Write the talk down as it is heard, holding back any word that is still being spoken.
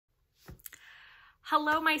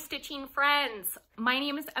Hello, my stitching friends. My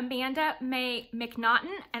name is Amanda Mae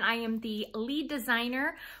MacNaughton, and I am the lead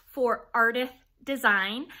designer for Ardith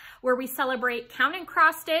Design, where we celebrate count and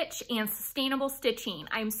cross stitch and sustainable stitching.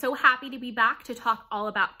 I'm so happy to be back to talk all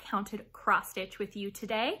about counted cross stitch with you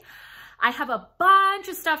today. I have a bunch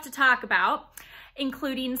of stuff to talk about,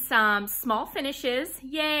 including some small finishes,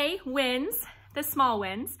 yay, wins, the small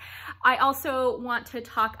wins. I also want to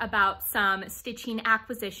talk about some stitching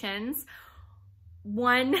acquisitions,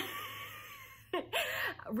 one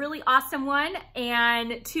really awesome one,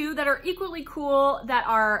 and two that are equally cool that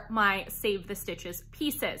are my Save the Stitches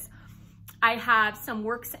pieces. I have some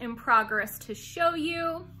works in progress to show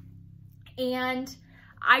you, and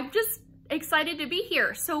I'm just excited to be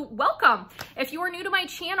here. So welcome. If you are new to my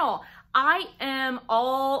channel, I am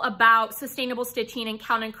all about sustainable stitching and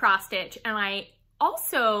count and cross stitch, and I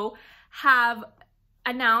also have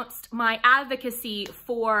announced my advocacy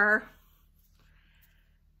for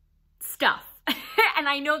stuff. And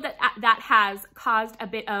I know that that has caused a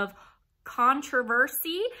bit of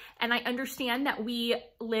controversy, and I understand that we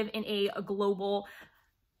live in a global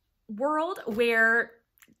world where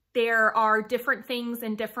there are different things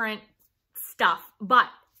and different stuff. But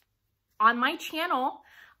on my channel,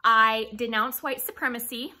 I denounce white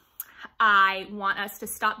supremacy. I want us to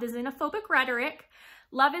stop the xenophobic rhetoric.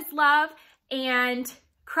 Love is love, and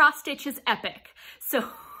cross stitch is epic. So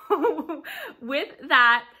with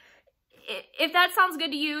that, if that sounds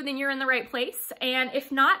good to you, then you're in the right place. And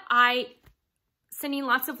if not, I sending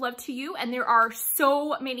lots of love to you. And there are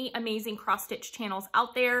so many amazing cross stitch channels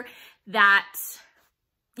out there that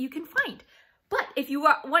you can find. But if you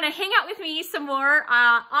want to hang out with me some more,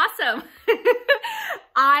 awesome.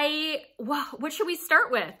 What should we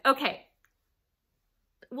start with? Okay.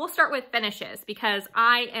 We'll start with finishes because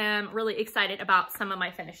I am really excited about some of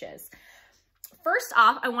my finishes. First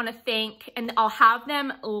off, I want to thank, and I'll have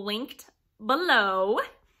them linked below.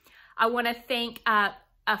 I want to thank a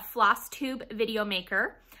Flosstube video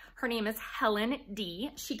maker. Her name is Helen D.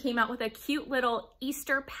 She came out with a cute little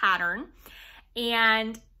Easter pattern,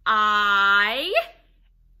 and I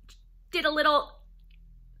did a little,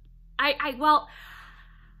 I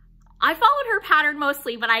followed her pattern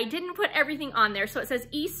mostly, but I didn't put everything on there. So it says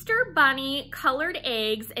Easter bunny, colored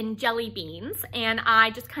eggs, and jelly beans. And I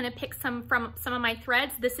just kind of picked some from some of my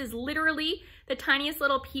threads. This is literally the tiniest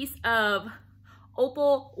little piece of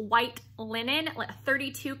opal white linen, like a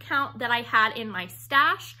 32 count that I had in my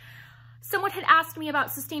stash. Someone had asked me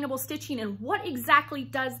about sustainable stitching and what exactly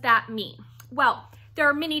does that mean? Well, there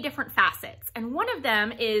are many different facets. And one of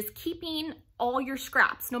them is keeping all your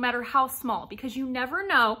scraps, no matter how small, because you never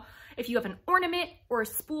know if you have an ornament or a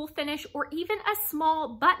spool finish or even a small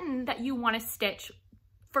button that you want to stitch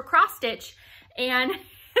for cross stitch, and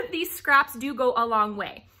these scraps do go a long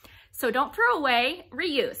way. So don't throw away,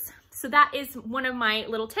 reuse. So that is one of my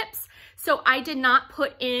little tips. So I did not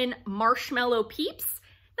put in marshmallow peeps,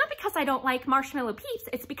 not because I don't like marshmallow peeps,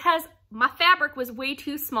 it's because my fabric was way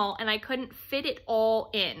too small and I couldn't fit it all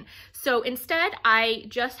in. So instead, I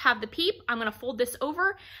just have the peep. I'm gonna fold this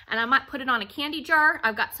over and I might put it on a candy jar.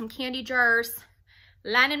 I've got some candy jars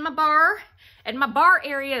lining my bar, and my bar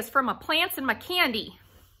area is for my plants and my candy.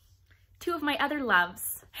 Two of my other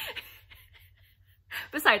loves,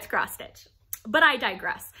 besides cross stitch, but I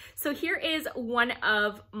digress. So here is one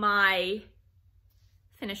of my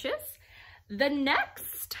finishes. The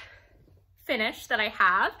next finish that I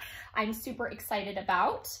have, I'm super excited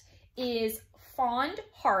about, is Fond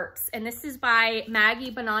Hearts. And this is by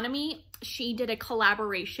Maggie Bononomy. She did a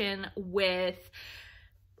collaboration with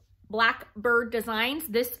Blackbird Designs.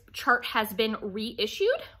 This chart has been reissued.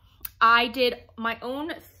 I did my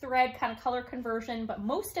own thread kind of color conversion, but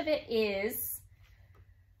most of it is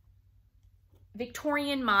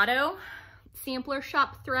Victorian Motto sampler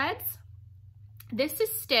shop threads. This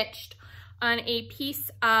is stitched on a piece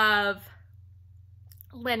of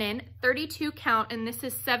linen, 32 count, and this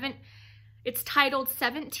is it's titled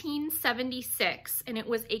 1776, and it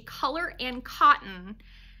was a color and cotton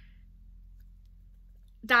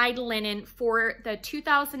dyed linen for the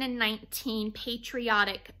 2019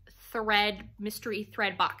 Patriotic Thread Mystery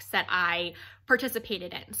Thread Box that I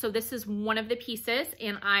participated in. So this is one of the pieces,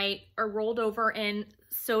 and I rolled over and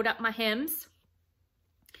sewed up my hems.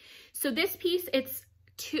 So this piece, it's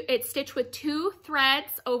stitched with 2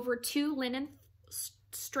 threads over 2 linen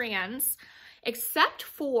strands, except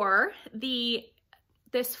for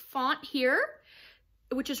this font here,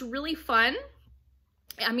 which is really fun.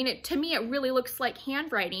 I mean, to me, it really looks like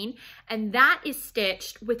handwriting, and that is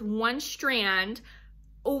stitched with 1 strand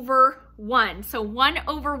over 1. So 1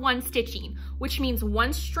 over 1 stitching, which means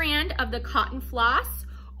 1 strand of the cotton floss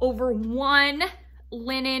over 1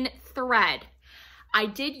 linen thread. I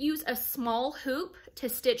did use a small hoop to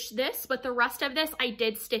stitch this, but the rest of this I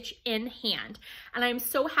did stitch in hand. And I'm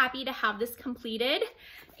so happy to have this completed.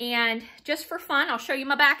 And just for fun, I'll show you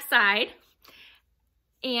my backside.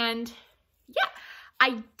 And yeah,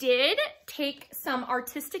 I did take some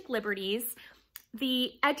artistic liberties.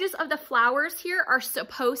 The edges of the flowers here are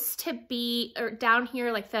supposed to be, or down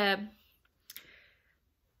here, like the,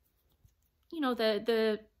 you know,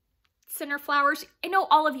 the center flowers. I know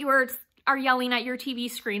all of you are yelling at your TV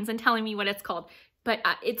screens and telling me what it's called, but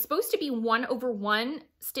it's supposed to be 1/1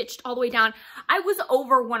 stitched all the way down. I was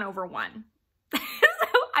over 1/1.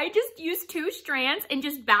 So I just used 2 strands and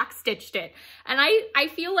just back stitched it. And I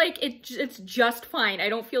feel like it's just fine. I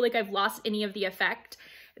don't feel like I've lost any of the effect.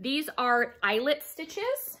 These are eyelet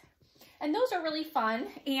stitches, and those are really fun.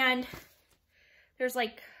 And there's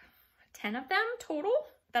like 10 of them total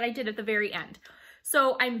that I did at the very end.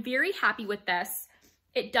 So I'm very happy with this.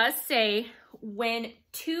 It does say, when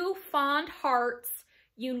 2 fond hearts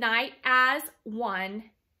unite as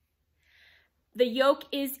one, the yoke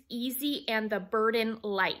is easy and the burden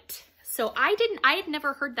light. So I had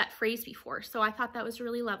never heard that phrase before, so I thought that was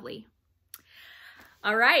really lovely.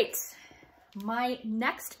 All right, my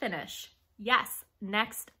next finish, yes,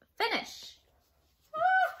 next finish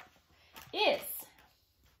is,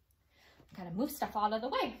 gotta move stuff out of the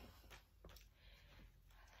way.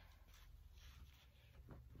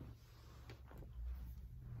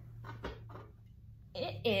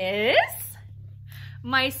 It is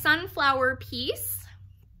my sunflower piece,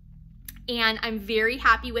 and I'm very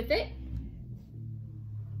happy with it.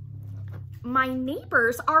 My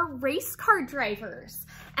neighbors are race car drivers,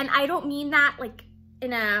 and I don't mean that like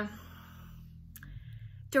in a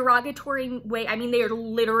derogatory way. I mean, they are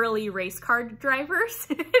literally race car drivers.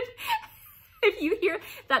 If you hear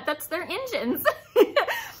that, that's their engines.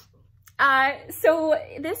 So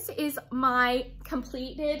this is my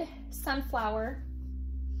completed sunflower.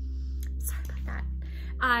 Sorry about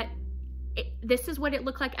that. This is what it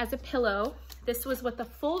looked like as a pillow. This was what the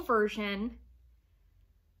full version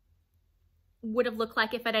would have looked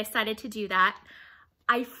like if I decided to do that.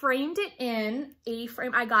 I framed it in a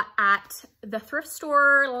frame I got at the thrift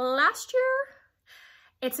store last year.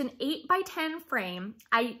 It's an 8x10 frame.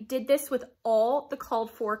 I did this with all the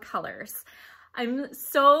called for colors. I'm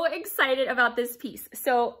so excited about this piece.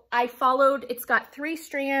 So I followed, it's got 3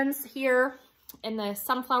 strands here in the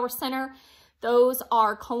sunflower center. Those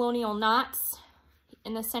are colonial knots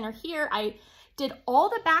in the center here. I did all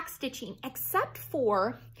the back stitching except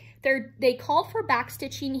for, they called for back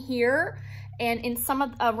stitching here and in some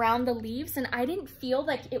of around the leaves, and I didn't feel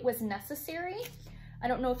like it was necessary. I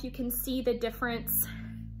don't know if you can see the difference.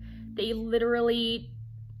 They literally,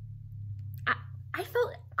 I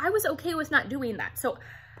felt I was okay with not doing that. So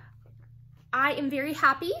I am very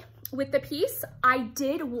happy with the piece. I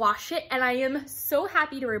did wash it, and I am so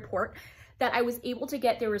happy to report that I was able to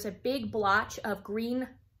get, there was a big blotch of green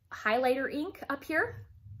highlighter ink up here.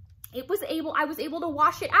 I was able to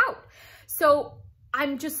wash it out. So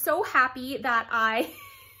I'm just so happy that I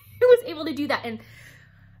was able to do that. And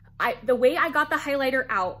the way I got the highlighter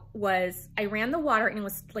out was I ran the water, and it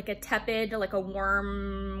was like a tepid, like a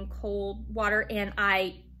warm, cold water. And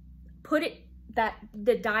I put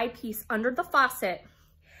the dye piece under the faucet,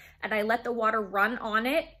 and I let the water run on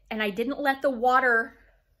it. And I didn't let the water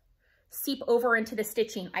seep over into the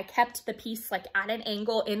stitching. I kept the piece like at an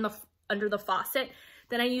angle under the faucet.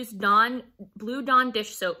 Then I used Blue Dawn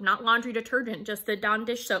dish soap, not laundry detergent, just the Dawn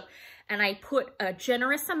dish soap. And I put a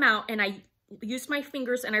generous amount, and I used my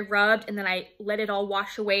fingers and I rubbed, and then I let it all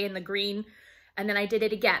wash away in the green. And then I did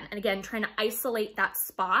it again and again, trying to isolate that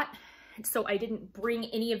spot so I didn't bring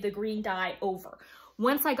any of the green dye over.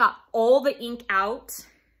 Once I got all the ink out,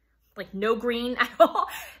 like no green at all,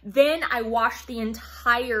 then I washed the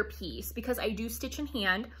entire piece because I do stitch in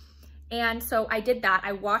hand. And so I did that.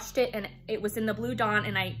 I washed it, and it was in the Blue Dawn,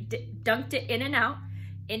 and I dunked it in and out,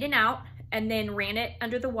 and then ran it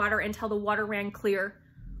under the water until the water ran clear.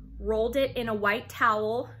 Rolled it in a white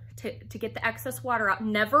towel to get the excess water out.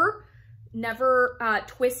 Never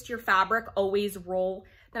twist your fabric, always roll.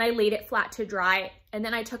 Then I laid it flat to dry, and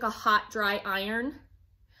then I took a hot, dry iron.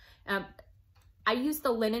 I used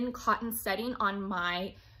the linen cotton setting on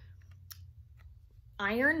my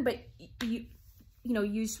iron, but you know,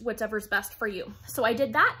 use whatever's best for you. So I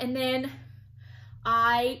did that, and then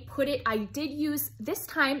I did use, this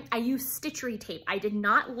time I used stitchery tape. I did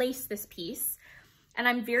not lace this piece, and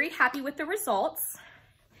I'm very happy with the results.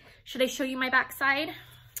 Should I show you my backside?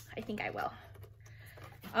 I think I will.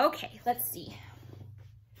 Okay, let's see.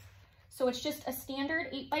 So it's just a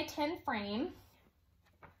standard 8x10 frame.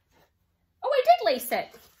 Oh, I did lace it.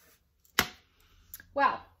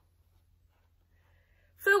 Well,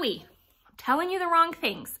 phooey, I'm telling you the wrong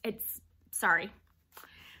things. Sorry.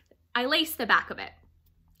 I laced the back of it.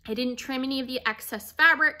 I didn't trim any of the excess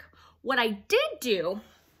fabric. What I did do,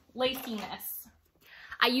 lacing this,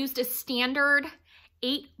 I used a standard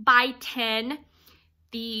 8x10,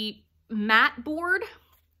 the matte board.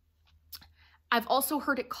 I've also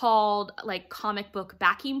heard it called like comic book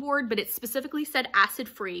backing board, but it specifically said acid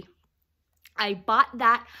free. I bought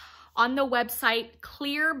that on the website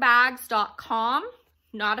clearbags.com,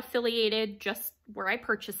 not affiliated, just where I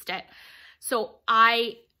purchased it. So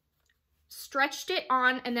I stretched it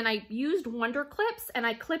on, and then I used Wonder Clips and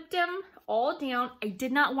I clipped them all down. I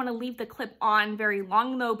did not want to leave the clip on very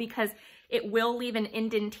long though, because it will leave an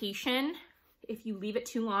indentation if you leave it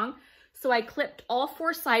too long. So I clipped all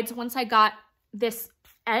 4 sides once I got this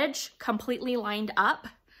edge completely lined up.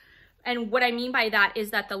 And what I mean by that is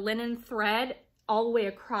that the linen thread all the way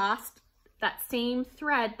across, that same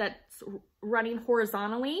thread that's running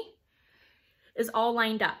horizontally, is all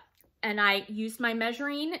lined up. And I used my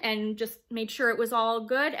measuring and just made sure it was all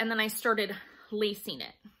good. And then I started lacing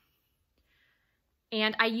it.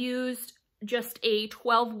 And I used just a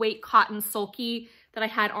 12 weight cotton sulky that I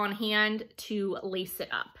had on hand to lace it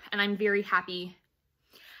up. And I'm very happy.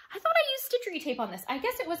 I thought I used stitchery tape on this. I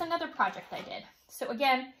guess it was another project I did. So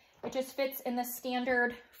again, it just fits in the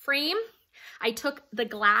standard frame. I took the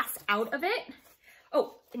glass out of it.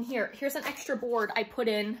 Oh, and here's an extra board I put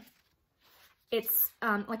in. It's,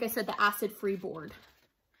 like I said, the acid-free board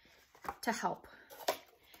to help.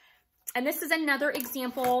 And this is another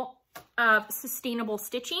example of sustainable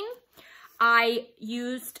stitching. I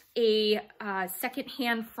used a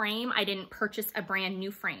secondhand frame. I didn't purchase a brand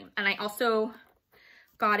new frame. And I also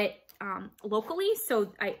got it locally,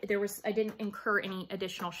 so I didn't incur any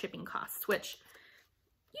additional shipping costs, which,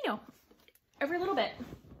 you know, every little bit.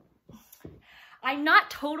 I'm not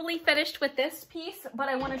totally finished with this piece, but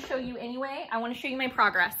I want to show you anyway. I want to show you my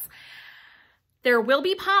progress. There will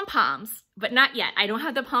be pom-poms, but not yet. I don't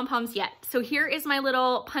have the pom-poms yet. So here is my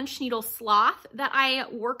little punch needle sloth that I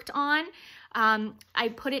worked on. I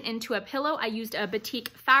put it into a pillow. I used a batik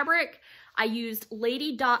fabric. I used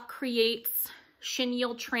Lady Dot Creates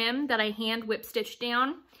chenille trim that I hand whip stitched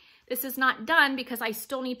down. This is not done because I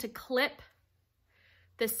still need to clip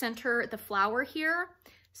the center, the flower here,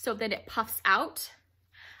 so that it puffs out.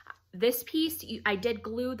 This piece, I did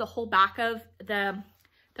glue the whole back of the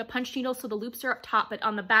punch needle, so the loops are up top, but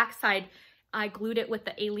on the back side, I glued it with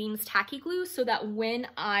the Aleene's tacky glue so that when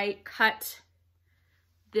I cut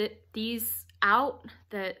these out,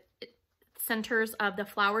 the centers of the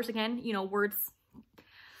flowers, again, you know, words,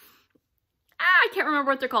 I can't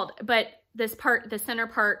remember what they're called, but this part, the center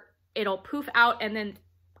part, it'll poof out, and then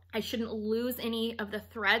I shouldn't lose any of the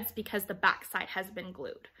threads because the back side has been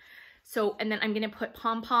glued. So, and then I'm gonna put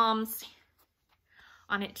pom-poms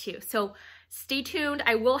on it too. So stay tuned.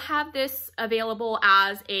 I will have this available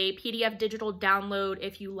as a PDF digital download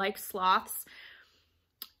if you like sloths.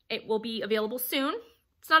 It will be available soon.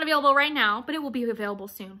 It's not available right now, but it will be available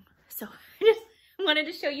soon. So I just wanted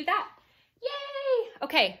to show you that. Yay!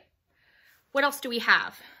 Okay, what else do we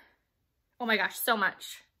have? Oh my gosh, so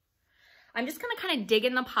much. I'm just gonna kind of dig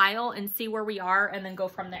in the pile and see where we are and then go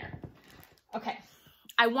from there. Okay,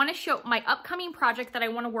 I wanna show my upcoming project that I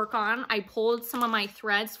wanna work on. I pulled some of my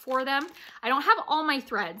threads for them. I don't have all my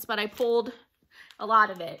threads, but I pulled a lot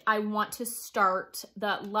of it. I want to start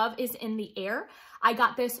the Love is in the Air. I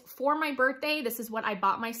got this for my birthday. This is what I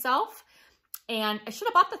bought myself. And I should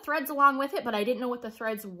have bought the threads along with it, but I didn't know what the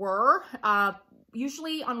threads were.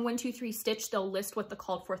 Usually on 123 Stitch, they'll list what the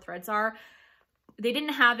called for threads are. They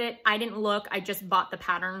didn't have it. I didn't look. I just bought the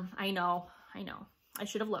pattern. I know. I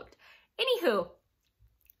should have looked. Anywho,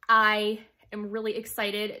 I am really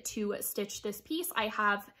excited to stitch this piece. I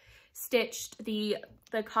have stitched the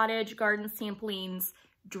Cottage Garden Samplings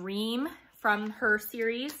Dream from her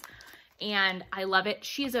series, and I love it.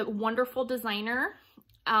 She's a wonderful designer.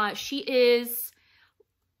 She is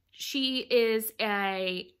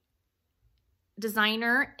a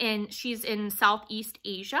designer, and she's in Southeast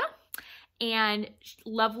Asia. And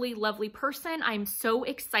lovely, lovely person. I'm so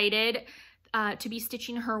excited to be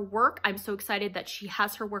stitching her work. I'm so excited that she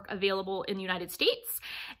has her work available in the United States.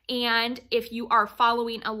 And if you are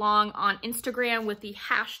following along on Instagram with the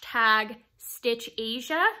hashtag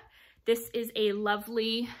StitchAsia, this is a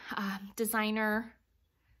lovely designer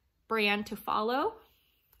brand to follow.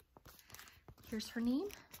 Here's her name.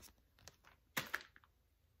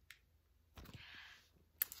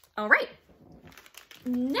 All right.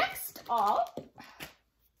 Next up,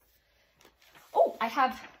 oh,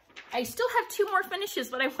 I still have 2 more finishes,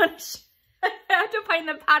 but I want to I have to find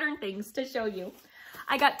the pattern things to show you.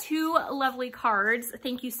 I got 2 lovely cards.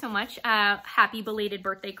 Thank you so much. Happy belated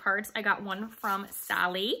birthday cards. I got one from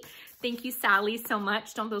Sally. Thank you, Sally, so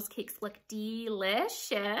much. Don't those cakes look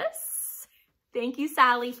delicious? Thank you,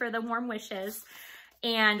 Sally, for the warm wishes.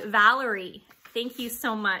 And Valerie, thank you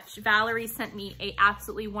so much. Valerie sent me a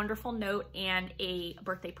absolutely wonderful note and a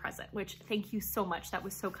birthday present, which thank you so much. That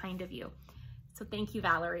was so kind of you. So thank you,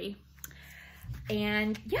 Valerie.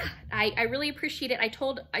 And yeah, I really appreciate it. I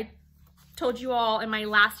told you all in my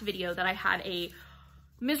last video that I had a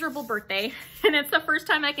miserable birthday, and it's the first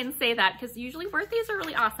time I can say that because usually birthdays are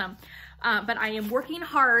really awesome. But I am working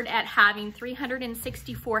hard at having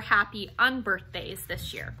 364 happy unbirthdays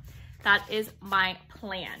this year. That is my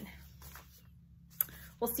plan.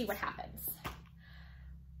 We'll see what happens.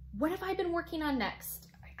 What have I been working on next?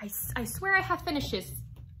 I swear I have finishes.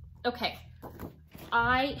 Okay.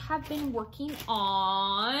 I have been working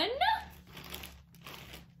on,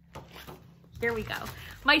 here we go,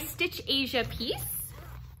 my StitchAsia piece.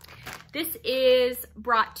 This is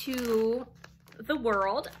brought to the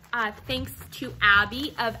world thanks to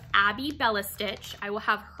Abby of Abby Bella Stitch. I will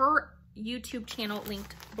have her YouTube channel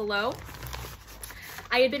linked below.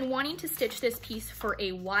 I had been wanting to stitch this piece for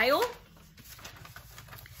a while.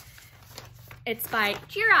 It's by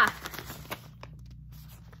Jira.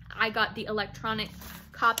 I got the electronic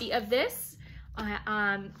copy of this.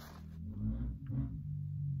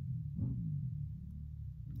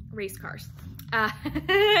 Race cars.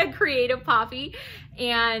 Creative Poppy.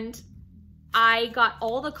 And I got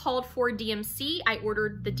all the called for DMC. I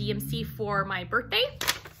ordered the DMC for my birthday.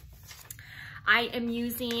 I am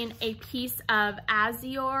using a piece of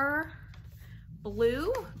Azure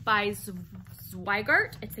Blue by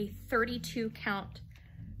Zweigart. It's a 32 count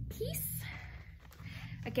piece.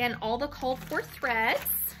 Again, all the called for threads.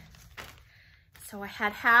 So I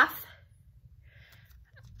had half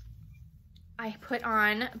I put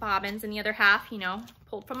on bobbins and the other half, you know,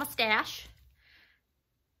 pulled from a stash.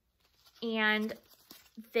 And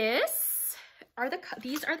these are the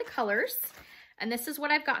colors. And this is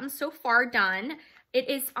what I've gotten so far done. It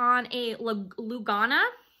is on a Lugana,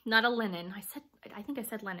 not a linen. I think I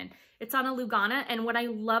said linen. It's on a Lugana. And what I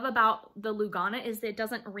love about the Lugana is that it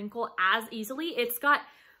doesn't wrinkle as easily. It's got,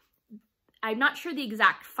 I'm not sure the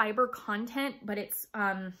exact fiber content, but it's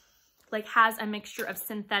like has a mixture of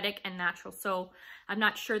synthetic and natural. So I'm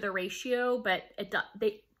not sure the ratio, but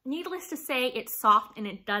needless to say, it's soft and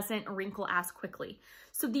it doesn't wrinkle as quickly.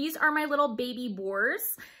 So these are my little baby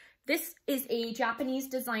boars. This is a Japanese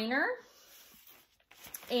designer.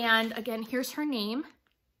 And again, here's her name.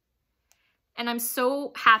 And I'm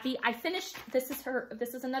so happy. I finished, this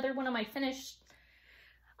is another one of my finished.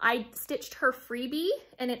 I stitched her freebie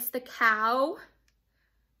and it's the cow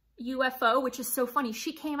UFO, which is so funny.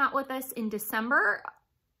 She came out with us in December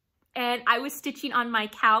and I was stitching on my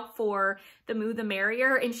cow for the Moo the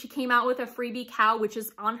Merrier, and she came out with a freebie cow, which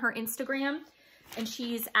is on her Instagram, and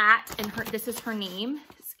she's this is her name,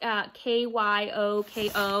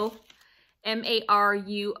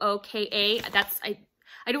 KYOKOMARUOKA. That's, I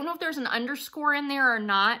don't know if there's an underscore in there or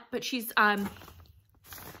not, but she's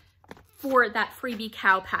for that freebie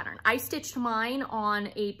cow pattern. I stitched mine on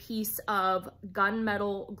a piece of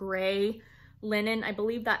gunmetal gray linen. I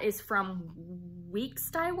believe that is from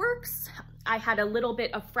Weeks Dye Works. I had a little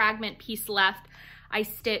bit of fragment piece left. I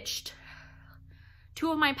stitched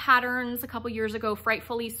two of my patterns a couple years ago,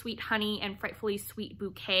 Frightfully Sweet Honey and Frightfully Sweet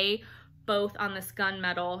Bouquet, both on this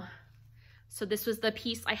gunmetal. So this was the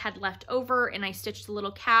piece I had left over, and I stitched a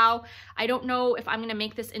little cow. I don't know if I'm gonna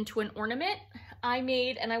make this into an ornament I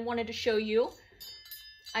made, and I wanted to show you.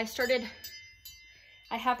 I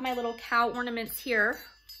have my little cow ornaments here.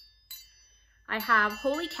 I have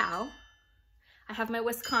Holy Cow. I have my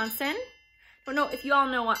Wisconsin. Don't know if you all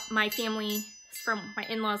know what my family from my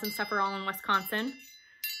in-laws and stuff are all in Wisconsin.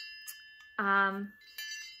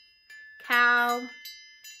 Cow,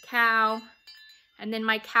 and then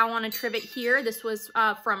my cow on a trivet here. This was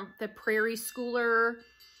from the Prairie Schooler,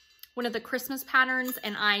 one of the Christmas patterns,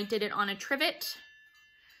 and I did it on a trivet.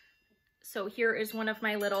 So here is one of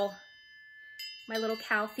my little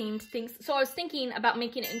cow themed things. So I was thinking about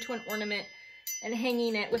making it into an ornament and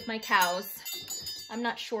hanging it with my cows. I'm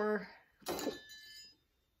not sure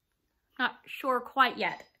quite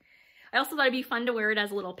yet. I also thought it'd be fun to wear it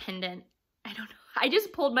as a little pendant. I don't know. I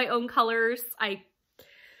just pulled my own colors.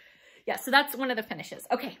 Yeah, so that's one of the finishes.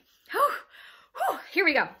 Okay, here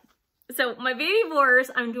we go. So my baby boars,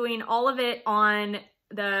 I'm doing all of it on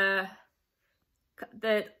the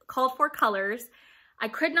called for colors. I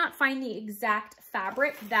could not find the exact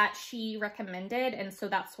fabric that she recommended, and so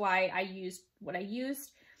that's why I used what I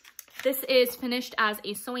used. This is finished as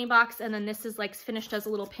a sewing box, and then this is like finished as a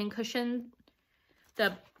little pincushion.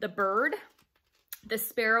 The bird, the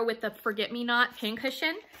sparrow with the forget-me-not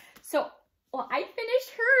pincushion. So, well, I finished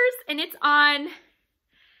hers, and it's on,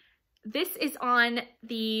 this is on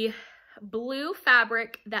the blue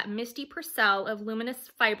fabric that Misty Purcell of Luminous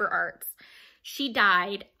Fiber Arts. She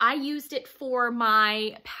dyed. I used it for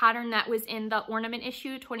my pattern that was in the ornament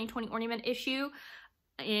issue, 2020 ornament issue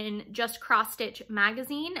in Just Cross Stitch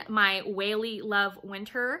magazine, my Whaley Love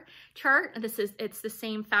Winter chart. It's the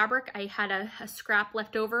same fabric. I had a scrap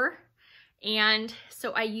left over, and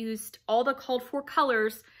so I used all the called for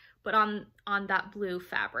colors, but on that blue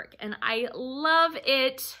fabric, and I love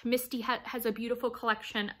it. Misty has a beautiful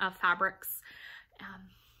collection of fabrics,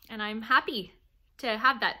 and I'm happy to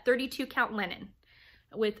have that 32 count linen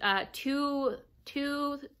with two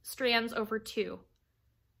strands over 2.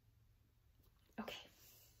 Okay.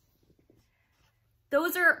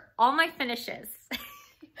 Those are all my finishes.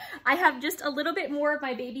 I have just a little bit more of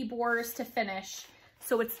my baby boars to finish.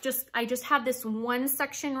 So it's just, I just have this one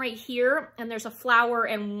section right here, and there's a flower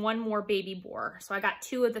and one more baby boar. So I got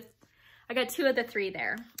two of the 3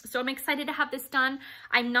 there. So I'm excited to have this done.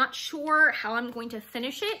 I'm not sure how I'm going to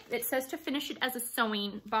finish it. It says to finish it as a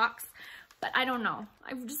sewing box, but I don't know.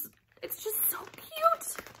 It's just so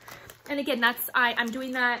cute. And again, I'm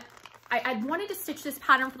doing that. I wanted to stitch this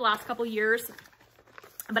pattern for the last couple years,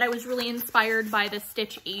 but I was really inspired by the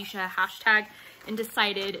StitchAsia hashtag and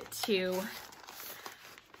decided to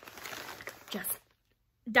just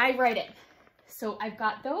dive right in. So I've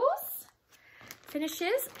got those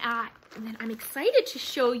finishes, and then I'm excited to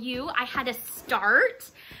show you. I had a start,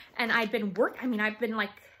 and I've been like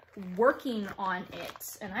working on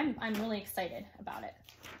it, and I'm really excited about it.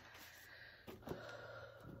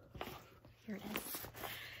 Here it is.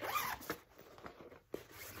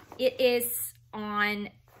 It is on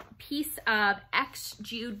piece of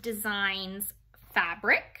Ardith Designs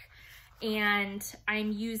fabric, and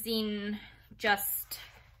I'm using just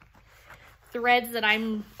threads that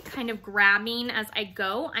I'm kind of grabbing as I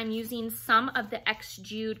go. I'm using some of the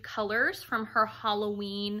Ardith colors from her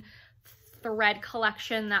Halloween thread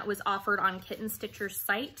collection that was offered on Kitten Stitcher's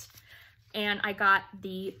site, and I got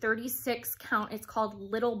the 36 count. It's called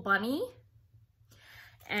Little Bunny,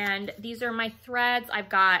 and these are my threads. I've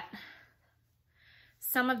got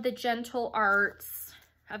some of the Gentle Arts.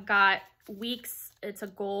 I've got Weeks. It's a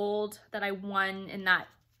gold that I won in that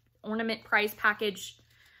ornament prize package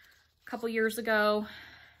a couple years ago.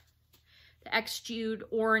 The Ardith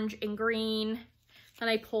orange and green that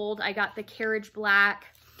I pulled. I got the Carriage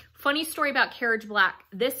Black. Funny story about Carriage Black.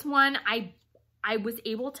 This one, I was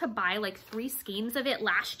able to buy like 3 skeins of it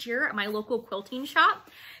last year at my local quilting shop.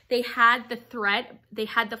 They had the thread, they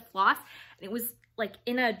had the floss, and it was like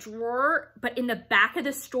in a drawer, but in the back of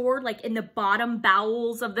the store, like in the bottom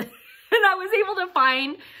bowels of the, and I was able to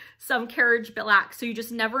find some Carriage Black. So you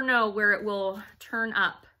just never know where it will turn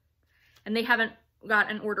up. And they haven't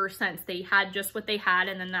got an order since. They had just what they had,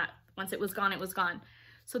 and then that, once it was gone, it was gone.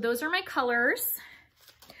 So those are my colors.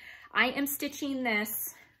 I am stitching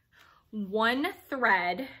this 1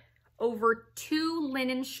 thread over 2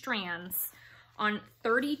 linen strands on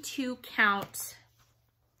 32 count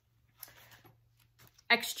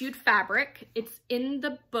Ardith fabric. It's in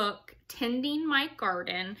the book Tending My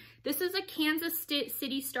Garden. This is a Kansas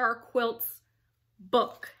City Star Quilts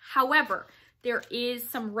book. However, there is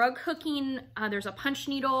some rug hooking, there's a punch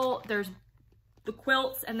needle, there's the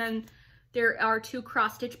quilts, and then there are 2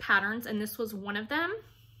 cross stitch patterns, and this was one of them.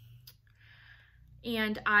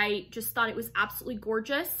 And I just thought it was absolutely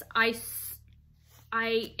gorgeous.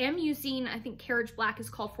 I am using, I think Carriage Black is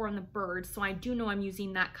called for on the bird, so I do know I'm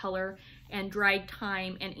using that color, and Dried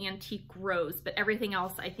Thyme and Antique Rose, but everything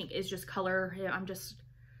else I think is just color I'm just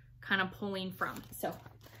kind of pulling from. So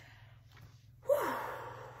whew,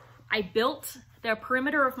 I built the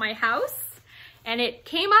perimeter of my house, and it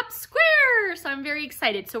came up square, so I'm very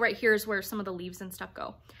excited. So right here is where some of the leaves and stuff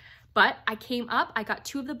go. But I came up, I got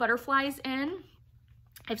 2 of the butterflies in.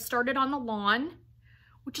 I've started on the lawn,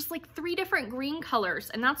 which is like 3 different green colors.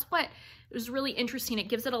 And that's what was really interesting. It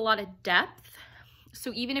gives it a lot of depth.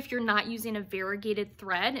 So even if you're not using a variegated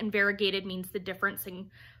thread, and variegated means the difference in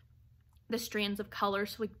the strands of color.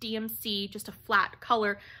 So like DMC, just a flat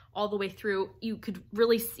color all the way through, you could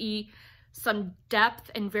really see some depth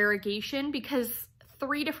and variegation, because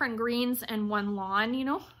 3 different greens and 1 lawn, you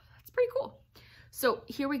know, that's pretty cool. So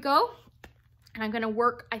here we go. And I'm gonna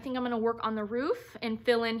work, I think I'm gonna work on the roof and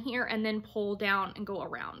fill in here and then pull down and go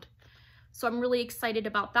around. So I'm really excited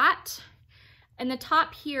about that. And the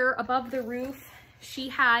top here above the roof, she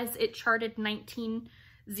has it charted 19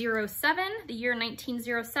 1907, the year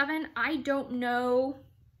 1907. I don't know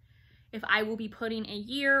if I will be putting a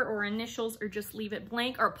year or initials or just leave it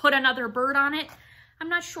blank or put another bird on it. I'm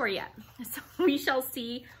not sure yet. So we shall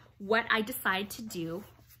see what I decide to do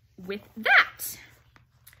with that.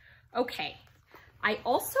 Okay, I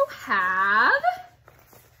also have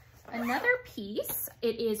another piece.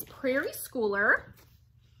 It is Prairie Schooler.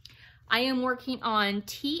 I am working on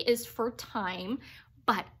T is for Time,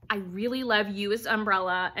 but I really love U is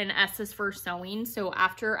Umbrella and S is for Sewing. So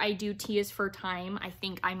after I do T is for Time, I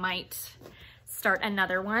think I might start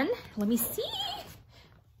another one. Let me see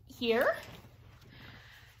here.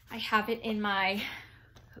 I have it in my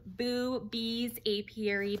Boo Bees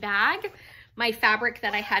apiary bag, my fabric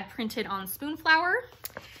that I had printed on Spoonflower.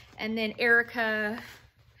 And then Erica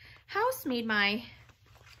House made my,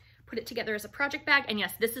 put it together as a project bag. And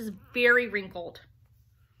yes, this is very wrinkled.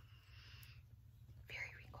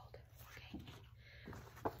 Very wrinkled.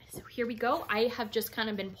 Okay. So here we go. I have just kind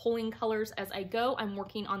of been pulling colors as I go. I'm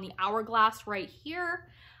working on the hourglass right here.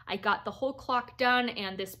 I got the whole clock done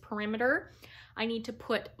and this perimeter. I need to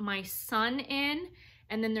put my sun in,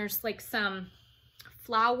 and then there's like some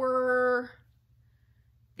flower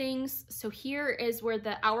things. So here is where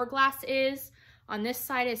the hourglass is. On this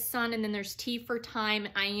side is sun, and then there's T for Time.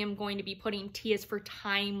 I am going to be putting T is for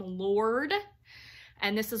Time Lord.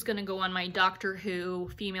 And this is gonna go on my Doctor Who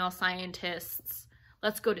female scientists,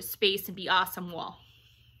 let's go to space and be awesome wall.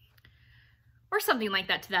 Or something like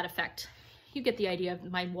that to that effect. You get the idea of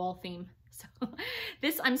my wall theme. So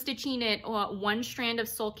this, I'm stitching it one strand of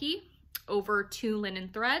sulky over 2 linen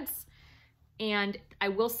threads. And I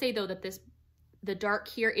will say though that the dark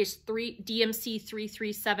here is DMC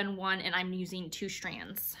 3371, and I'm using 2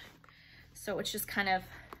 strands. So it's just kind of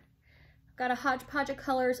got a hodgepodge of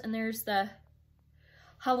colors, and there's the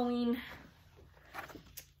Halloween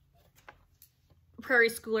Prairie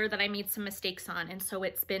Schooler that I made some mistakes on. And so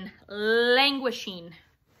it's been languishing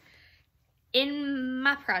in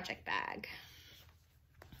my project bag.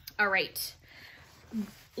 All right,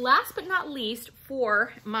 last but not least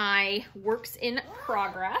for my works in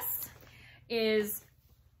progress is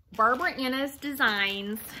Barbara Anna's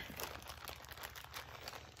Designs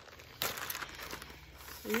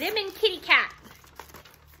Lemon Kitty Cat.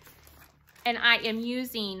 And I am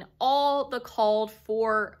using all the called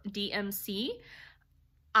for DMC.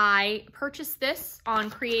 I purchased this on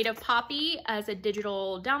Creative Poppy as a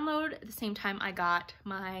digital download. At the same time, I got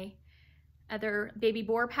my other baby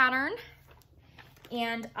boar pattern.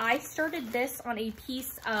 And I started this on a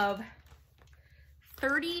piece of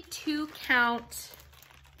 32 count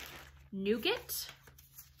nougat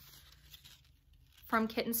from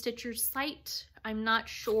Kitten Stitcher's site. I'm not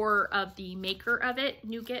sure of the maker of it,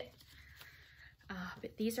 nougat,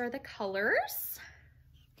 but these are the colors.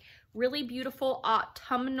 Really beautiful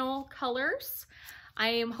autumnal colors. I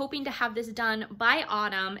am hoping to have this done by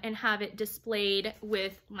autumn and have it displayed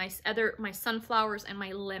with my sunflowers and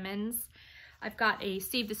my lemons. I've got a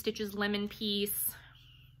Save the Stitches lemon piece.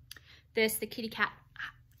 This, the kitty cat,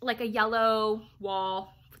 like a yellow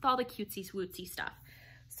wall with all the cutesy wootsy stuff.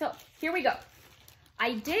 So here we go.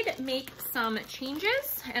 I did make some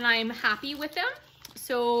changes and I'm happy with them.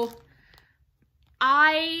 So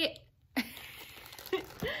I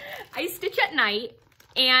stitch at night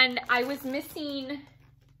and I was missing,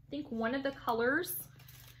 I think, one of the colors.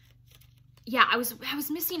 Yeah, I was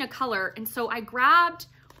missing a color, and so I grabbed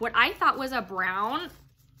what I thought was a brown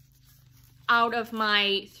out of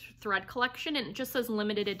my thread collection, and it just says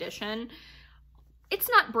limited edition. It's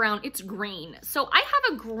not brown, it's green. So I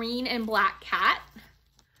have a green and black cat.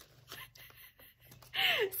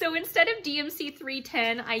 So instead of DMC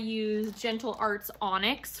 310, I use Gentle Arts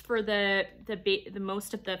Onyx for the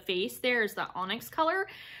most of the face. There is the onyx color.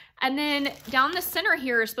 And then down the center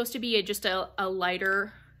here is supposed to be just a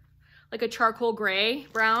lighter, like a charcoal gray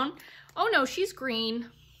brown. Oh no, she's green.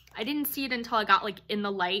 I didn't see it until I got like in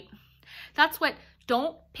the light. That's what,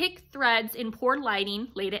 don't pick threads in poor lighting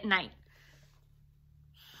late at night.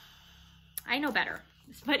 I know better.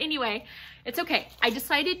 But anyway, it's okay. I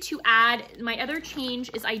decided to add, my other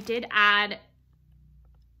change is I did add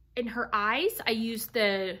in her eyes, I used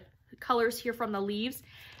the colors here from the leaves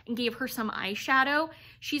and gave her some eyeshadow.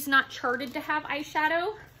 She's not charted to have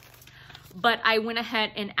eyeshadow, but I went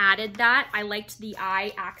ahead and added that. I liked the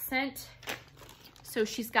eye accent. So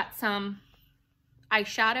she's got some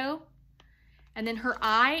eyeshadow. And then her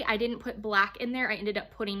eye, I didn't put black in there. I ended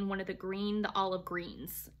up putting one of the olive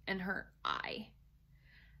greens in her eye.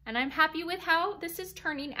 And I'm happy with how this is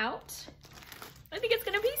turning out. I think it's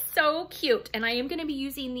gonna be so cute. And I am gonna be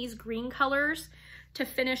using these green colors to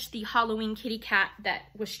finish the Halloween kitty cat that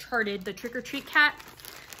was charted, the trick or treat cat.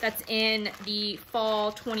 that's in the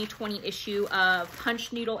fall 2020 issue of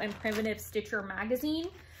Punch Needle and Primitive Stitcher magazine.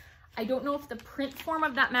 I don't know if the print form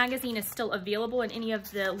of that magazine is still available in any of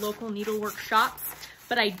the local needlework shops,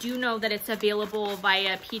 but I do know that it's available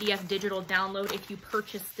via PDF digital download if you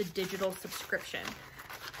purchase the digital subscription.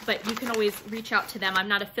 But you can always reach out to them. I'm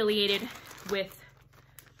not affiliated with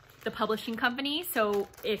the publishing company, so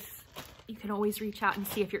if you can always reach out and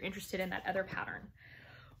see if you're interested in that other pattern.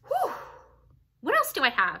 Whew. What else do I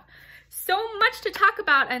have? So much to talk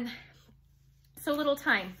about and so little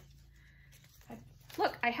time.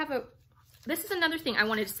 Look, I have this is another thing I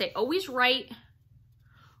wanted to say. Always write,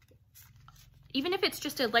 even if it's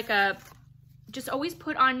just just always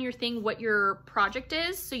put on your thing what your project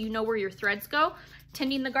is so you know where your threads go.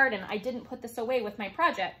 Tending the garden. I didn't put this away with my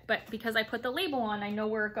project, but because I put the label on, I know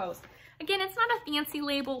where it goes. Again, it's not a fancy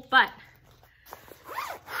label, but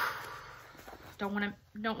don't want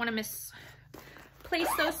to misplace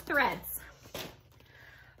those threads.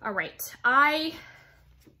 All right, I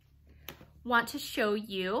want to show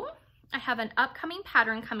you, I have an upcoming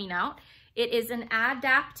pattern coming out. It is an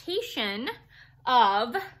adaptation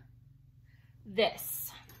of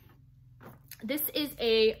this. This is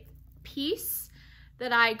a piece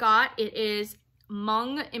that I got. It is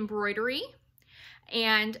Hmong Embroidery,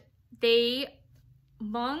 and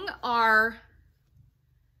Hmong are,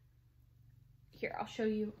 here, I'll show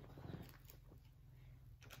you.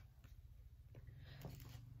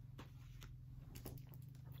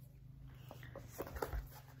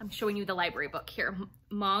 I'm showing you the library book here.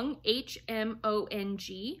 Hmong,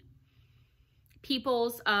 H-M-O-N-G,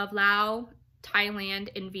 peoples of Laos, Thailand,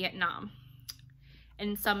 and Vietnam,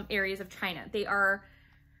 and some areas of China. They are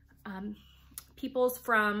peoples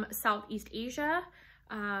from Southeast Asia.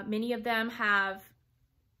 Many of them have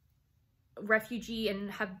refugee and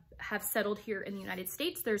have settled here in the United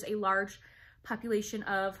States. There's a large population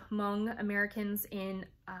of Hmong Americans in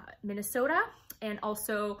Minnesota, and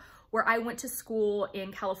also where I went to school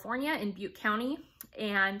in California in Butte County,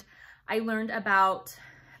 and I learned about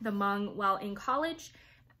the Hmong while in college,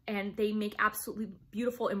 and they make absolutely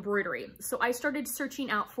beautiful embroidery. So I started searching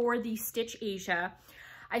out for the StitchAsia.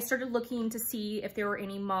 I started looking to see if there were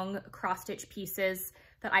any Hmong cross-stitch pieces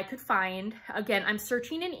that I could find. Again, I'm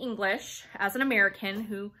searching in English as an American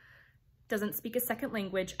who doesn't speak a second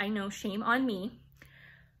language. I know, shame on me.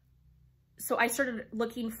 So I started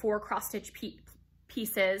looking for cross-stitch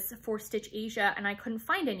pieces for StitchAsia, and I couldn't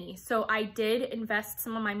find any. So I did invest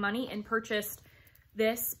some of my money and purchased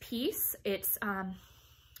this piece. It's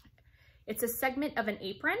a segment of an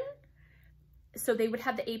apron. So they would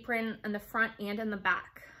have the apron on the front and in the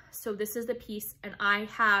back. So this is the piece, and I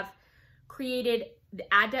have created the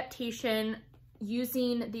adaptation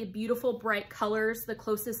using the beautiful bright colors, the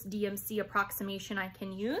closest DMC approximation I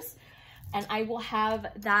can use. And I will have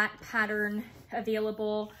that pattern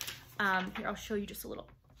available. Here, I'll show you just a little.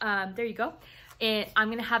 There you go. And I'm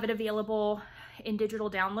gonna have it available in digital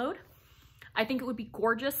download. I think it would be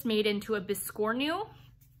gorgeous made into a biscornu,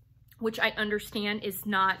 which I understand is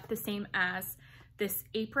not the same as this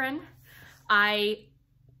apron. I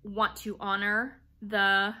want to honor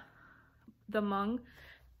the Hmong.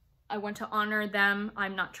 I want to honor them.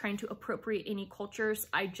 I'm not trying to appropriate any cultures.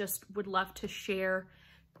 I just would love to share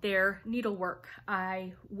their needlework.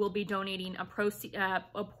 I will be donating a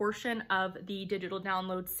portion of the digital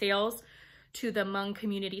download sales to the Hmong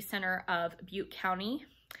Community Center of Butte County.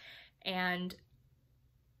 And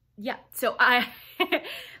yeah, so I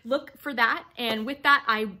look for that. And with that,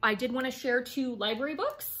 I did want to share 2 library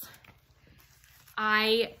books.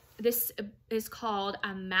 This is called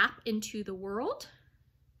A Map into the World.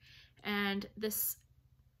 And this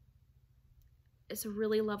is a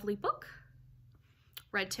really lovely book,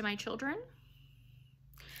 read to my children.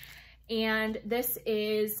 And this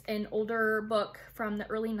is an older book from the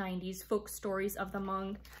early 90s, folk stories of the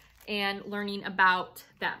Hmong and learning about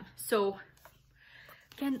them. So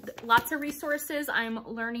again, lots of resources. I'm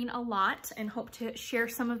learning a lot and hope to share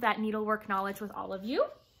some of that needlework knowledge with all of you.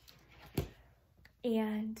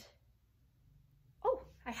 And, oh,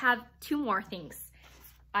 I have 2 more things.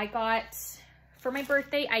 I got, for my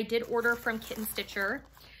birthday, I did order from Kitten Stitcher,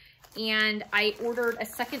 and I ordered a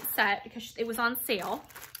second set because it was on sale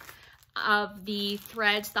of the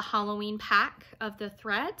threads, the Halloween pack of the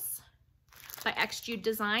threads by Ardith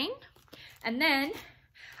Design. And then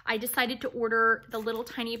I decided to order the little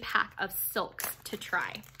tiny pack of silks to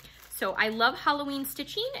try. So I love Halloween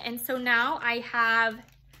stitching, and so now I have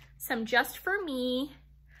some just for me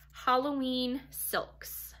Halloween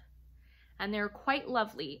silks, and they're quite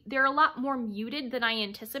lovely. They're a lot more muted than I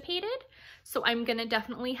anticipated, so I'm gonna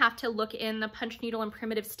definitely have to look in the Punch Needle and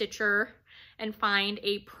Primitive Stitcher and find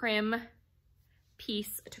a prim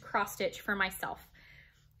piece to cross stitch for myself.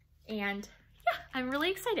 And yeah, I'm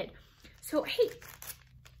really excited. So hey,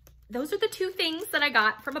 those are the two things that I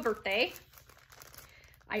got from a birthday.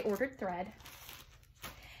 I ordered thread.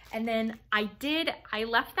 And then I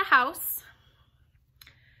left the house,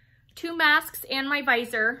 2 masks and my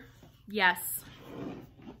visor, yes.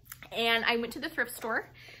 And I went to the thrift store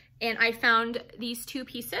and I found these 2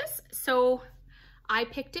 pieces. So I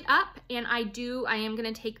picked it up and I am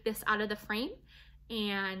gonna take this out of the frame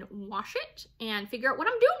and wash it and figure out what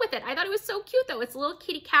I'm doing with it. I thought it was so cute though. It's a little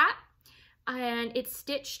kitty cat and it's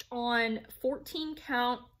stitched on 14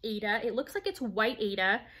 count Aida. It looks like it's white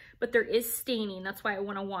Aida, but there is staining. That's why I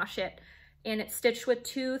want to wash it. And it's stitched with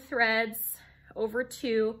 2 threads over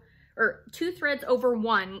 2, or 2 threads over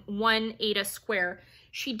 1 Aida square.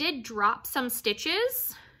 She did drop some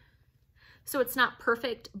stitches, so it's not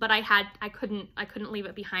perfect, but I couldn't leave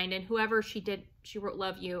it behind. And whoever she wrote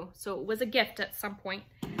love you. So it was a gift at some point.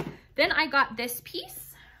 Then I got this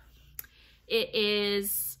piece. It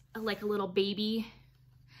is like a little baby.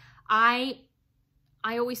 I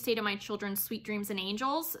always say to my children, sweet dreams and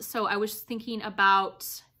angels. So I was thinking about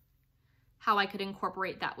how I could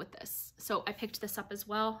incorporate that with this. So I picked this up as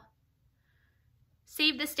well.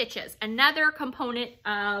 Save the stitches, another component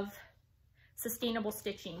of sustainable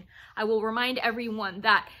stitching. I will remind everyone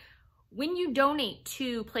that when you donate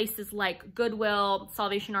to places like Goodwill,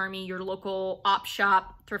 Salvation Army, your local op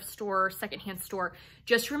shop, thrift store, secondhand store,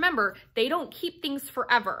 just remember, they don't keep things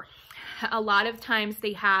forever. A lot of times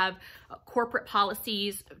they have corporate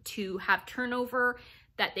policies to have turnover,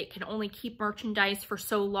 that they can only keep merchandise for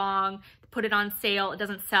so long, put it on sale, it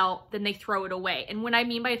doesn't sell, then they throw it away. And when I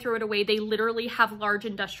mean by throw it away, they literally have large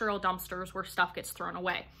industrial dumpsters where stuff gets thrown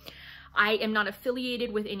away. I am not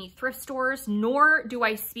affiliated with any thrift stores, nor do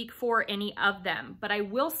I speak for any of them. But I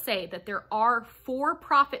will say that there are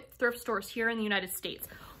for-profit thrift stores here in the United States.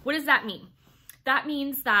 What does that mean? That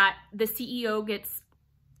means that the CEO gets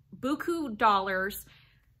buku dollars.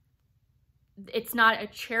 It's not a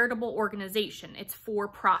charitable organization. It's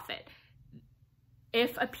for-profit.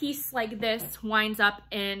 If a piece like this winds up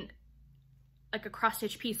in, like a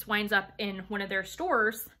cross-stitch piece winds up in one of their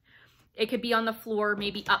stores, it could be on the floor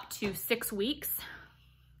maybe up to 6 weeks.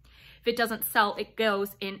 If it doesn't sell, it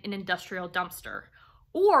goes in an industrial dumpster.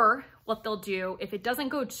 Or what they'll do, if it doesn't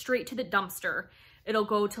go straight to the dumpster, it'll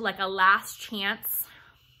go to like a last chance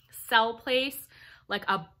sell place, like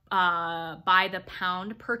a by the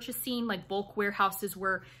pound purchasing, like bulk warehouses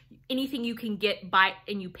where anything you can get by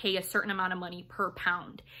and you pay a certain amount of money per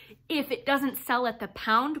pound. If it doesn't sell at the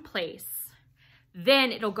pound place,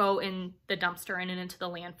 then it'll go in the dumpster and into the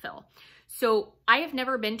landfill. So I have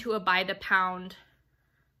never been to a by the pound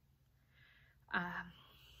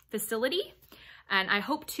facility, and I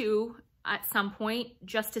hope to at some point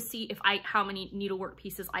just to see if how many needlework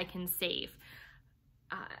pieces I can save.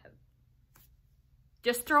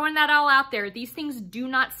 Just throwing that all out there. These things do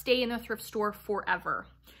not stay in the thrift store forever.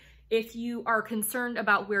 If you are concerned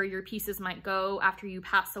about where your pieces might go after you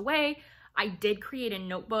pass away, I did create a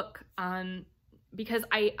notebook because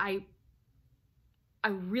I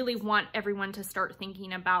really want everyone to start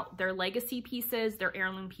thinking about their legacy pieces, their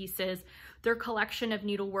heirloom pieces, their collection of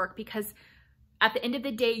needlework, because at the end of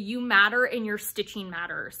the day, you matter and your stitching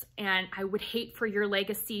matters. And I would hate for your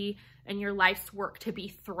legacy and your life's work to be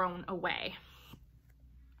thrown away.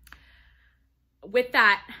 With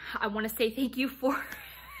that, I want to say thank you for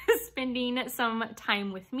spending some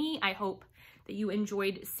time with me. I hope that you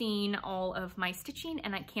enjoyed seeing all of my stitching,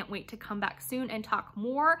 and I can't wait to come back soon and talk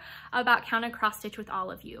more about count and cross stitch with all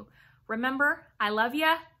of you. Remember, I love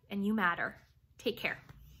you and you matter. Take care.